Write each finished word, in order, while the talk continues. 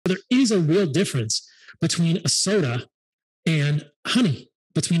But there is a real difference between a soda and honey,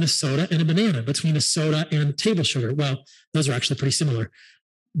 between a soda and a banana, between a soda and table sugar. Well, those are actually pretty similar,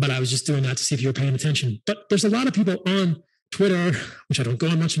 but I was just doing that to see if you were paying attention. But there's a lot of people on Twitter, which I don't go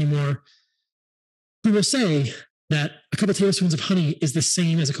on much anymore, who will say that a couple of tablespoons of honey is the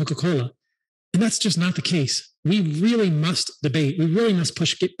same as a Coca-Cola. And that's just not the case. We really must debate. We really must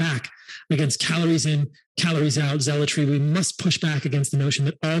get back against calories in, calories out zealotry. We must push back against the notion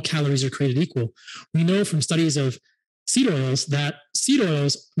that all calories are created equal. We know from studies of seed oils that seed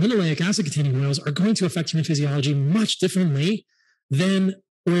oils, linoleic acid containing oils, are going to affect human physiology much differently than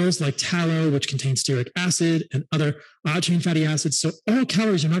oils like tallow, which contain stearic acid and other odd-chain fatty acids. So all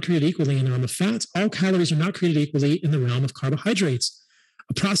calories are not created equally in the realm of fats. All calories are not created equally in the realm of carbohydrates.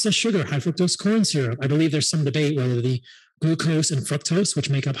 A processed sugar, high fructose corn syrup. I believe there's some debate whether the glucose and fructose, which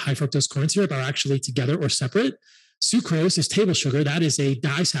make up high fructose corn syrup, are actually together or separate. Sucrose is table sugar. That is a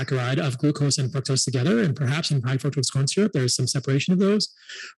disaccharide of glucose and fructose together. And perhaps in high fructose corn syrup, there is some separation of those.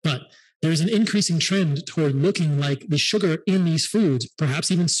 But there is an increasing trend toward looking like the sugar in these foods,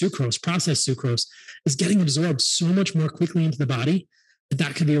 perhaps even sucrose, processed sucrose, is getting absorbed so much more quickly into the body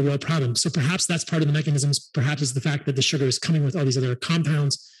that could be a real problem. So perhaps that's part of the mechanisms. Perhaps it's the fact that the sugar is coming with all these other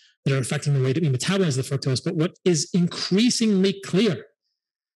compounds that are affecting the way that we metabolize the fructose. But what is increasingly clear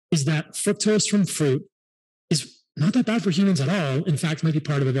is that fructose from fruit is not that bad for humans at all. In fact, might be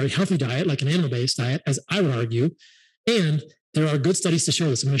part of a very healthy diet, like an animal-based diet, as I would argue. And there are good studies to show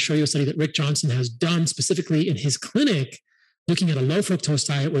this. I'm going to show you a study that Rick Johnson has done specifically in his clinic, looking at a low fructose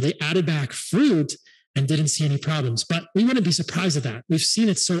diet where they added back fruit and didn't see any problems. But we wouldn't be surprised at that. We've seen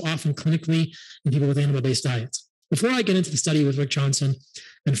it so often clinically in people with animal-based diets. Before I get into the study with Rick Johnson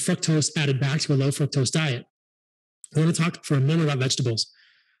and fructose added back to a low fructose diet, I want to talk for a moment about vegetables.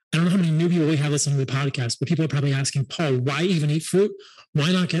 I don't know how many new people we have listening to the podcast, but people are probably asking, Paul, why even eat fruit?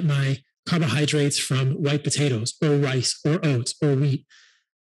 Why not get my carbohydrates from white potatoes or rice or oats or wheat?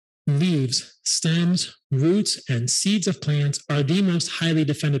 Leaves, stems, roots, and seeds of plants are the most highly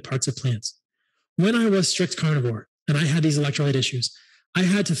defended parts of plants. When I was strict carnivore and I had these electrolyte issues, I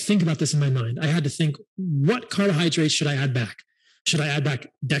had to think about this in my mind. I had to think, what carbohydrates should I add back? Should I add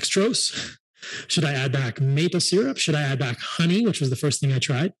back dextrose? Should I add back maple syrup? Should I add back honey, which was the first thing I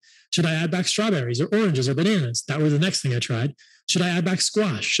tried? Should I add back strawberries or oranges or bananas? That was the next thing I tried. Should I add back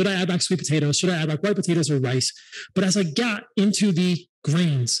squash? Should I add back sweet potatoes? Should I add back white potatoes or rice? But as I got into the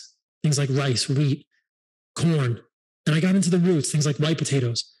grains, things like rice, wheat, corn, and I got into the roots, things like white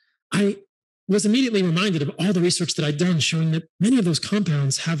potatoes, I was immediately reminded of all the research that I'd done showing that many of those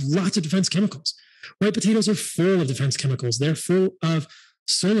compounds have lots of defense chemicals. White potatoes are full of defense chemicals. They're full of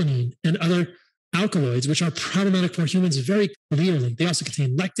solanine and other alkaloids, which are problematic for humans very clearly. They also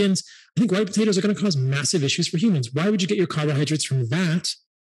contain lectins. I think white potatoes are going to cause massive issues for humans. Why would you get your carbohydrates from that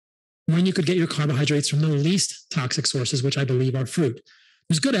when you could get your carbohydrates from the least toxic sources, which I believe are fruit?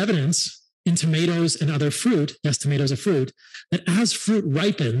 There's good evidence in tomatoes and other fruit, yes, tomatoes are fruit, that as fruit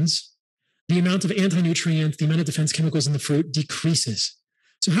ripens, the amount of anti-nutrients, the amount of defense chemicals in the fruit decreases.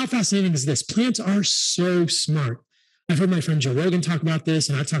 So how fascinating is this? Plants are so smart. I've heard my friend Joe Rogan talk about this,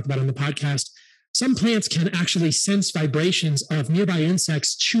 and I've talked about it on the podcast. Some plants can actually sense vibrations of nearby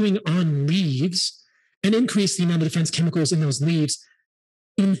insects chewing on leaves and increase the amount of defense chemicals in those leaves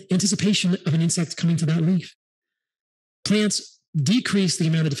in anticipation of an insect coming to that leaf. Plants decrease the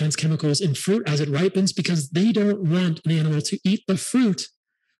amount of defense chemicals in fruit as it ripens because they don't want an animal to eat the fruit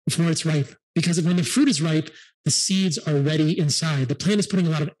before it's ripe. Because when the fruit is ripe, the seeds are ready inside. The plant is putting a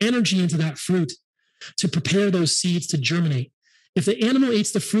lot of energy into that fruit to prepare those seeds to germinate. If the animal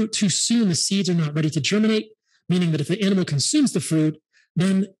eats the fruit too soon, the seeds are not ready to germinate, meaning that if the animal consumes the fruit,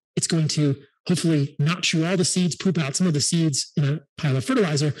 then it's going to hopefully not chew all the seeds, poop out some of the seeds in a pile of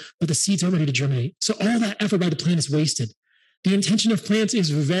fertilizer, but the seeds aren't ready to germinate. So all that effort by the plant is wasted. The intention of plants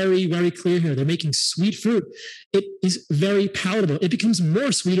is very, very clear here. They're making sweet fruit. It is very palatable. It becomes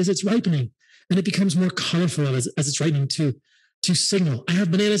more sweet as it's ripening, and it becomes more colorful as it's ripening to signal. I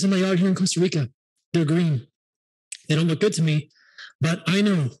have bananas in my yard here in Costa Rica. They're green. They don't look good to me, but I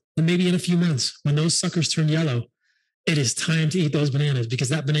know that maybe in a few months, when those suckers turn yellow, it is time to eat those bananas because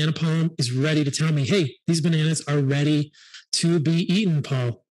that banana palm is ready to tell me, hey, these bananas are ready to be eaten,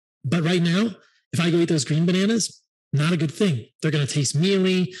 Paul. But right now, if I go eat those green bananas, not a good thing. They're going to taste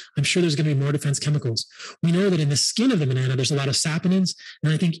mealy. I'm sure there's going to be more defense chemicals. We know that in the skin of the banana, there's a lot of saponins.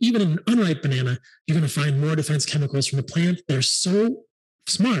 And I think even in an unripe banana, you're going to find more defense chemicals from the plant. They're so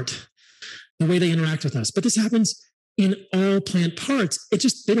smart the way they interact with us. But this happens in all plant parts.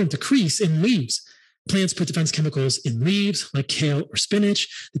 They don't decrease in leaves. Plants put defense chemicals in leaves, like kale or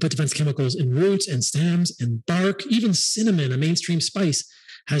spinach. They put defense chemicals in roots and stems and bark. Even cinnamon, a mainstream spice,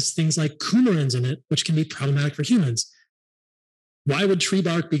 has things like coumarins in it, which can be problematic for humans. Why would tree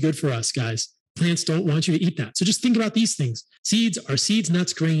bark be good for us, guys? Plants don't want you to eat that. So just think about these things. Seeds are seeds,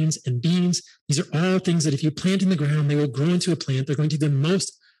 nuts, grains, and beans. These are all things that if you plant in the ground, they will grow into a plant. They're going to be the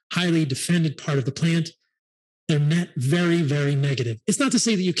most highly defended part of the plant. They're net very, very negative. It's not to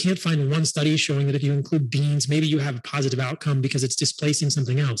say that you can't find one study showing that if you include beans, maybe you have a positive outcome because it's displacing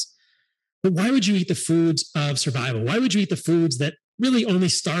something else. But why would you eat the foods of survival? Why would you eat the foods that really only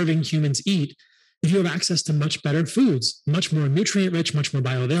starving humans eat if you have access to much better foods, much more nutrient rich, much more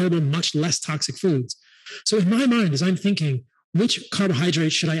bioavailable, much less toxic foods? So in my mind, as I'm thinking, which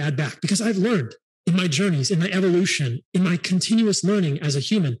carbohydrates should I add back? Because I've learned in my journeys, in my evolution, in my continuous learning as a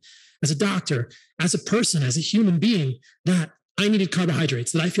human, as a doctor, as a person, as a human being, that I needed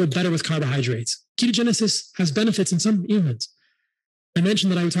carbohydrates, that I feel better with carbohydrates. Ketogenesis has benefits in some humans. I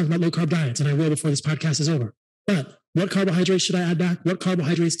mentioned that I would talk about low carb diets, and I will before this podcast is over. But what carbohydrates should I add back? What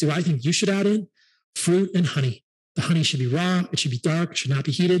carbohydrates do I think you should add in? Fruit and honey. The honey should be raw. It should be dark. It should not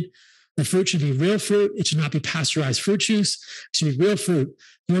be heated. The fruit should be real fruit. It should not be pasteurized fruit juice. It should be real fruit.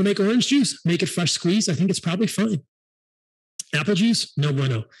 You want to make orange juice? Make it fresh squeezed. I think it's probably fine. Apple juice? No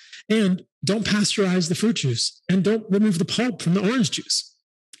bueno. And don't pasteurize the fruit juice. And don't remove the pulp from the orange juice.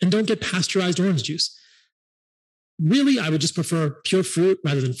 And don't get pasteurized orange juice. Really, I would just prefer pure fruit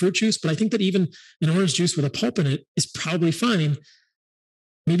rather than fruit juice. But I think that even an orange juice with a pulp in it is probably fine.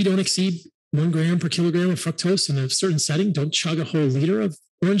 Maybe don't exceed 1 gram per kilogram of fructose in a certain setting. Don't chug a whole liter of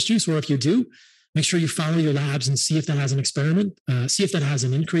orange juice. Or if you do, make sure you follow your labs and see if that has an experiment, see if that has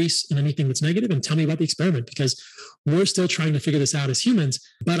an increase in anything that's negative, and tell me about the experiment, because we're still trying to figure this out as humans.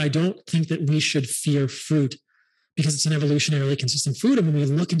 But I don't think that we should fear fruit because it's an evolutionarily consistent food. And when we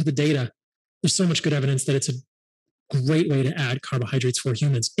look into the data, there's so much good evidence that it's a great way to add carbohydrates for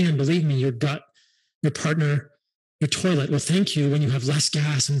humans. And believe me, your gut, your partner, your toilet will thank you when you have less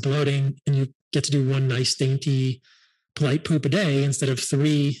gas and bloating and you get to do one nice, dainty, polite poop a day instead of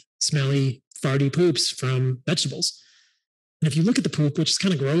 3 smelly, farty poops from vegetables. And if you look at the poop, which is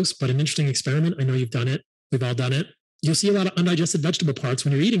kind of gross, but an interesting experiment, I know you've done it, we've all done it, you'll see a lot of undigested vegetable parts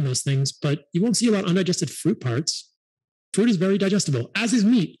when you're eating those things, but you won't see a lot of undigested fruit parts. Fruit is very digestible, as is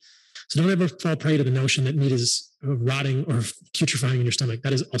meat. So don't ever fall prey to the notion that meat is rotting or putrefying in your stomach.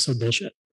 That is also bullshit.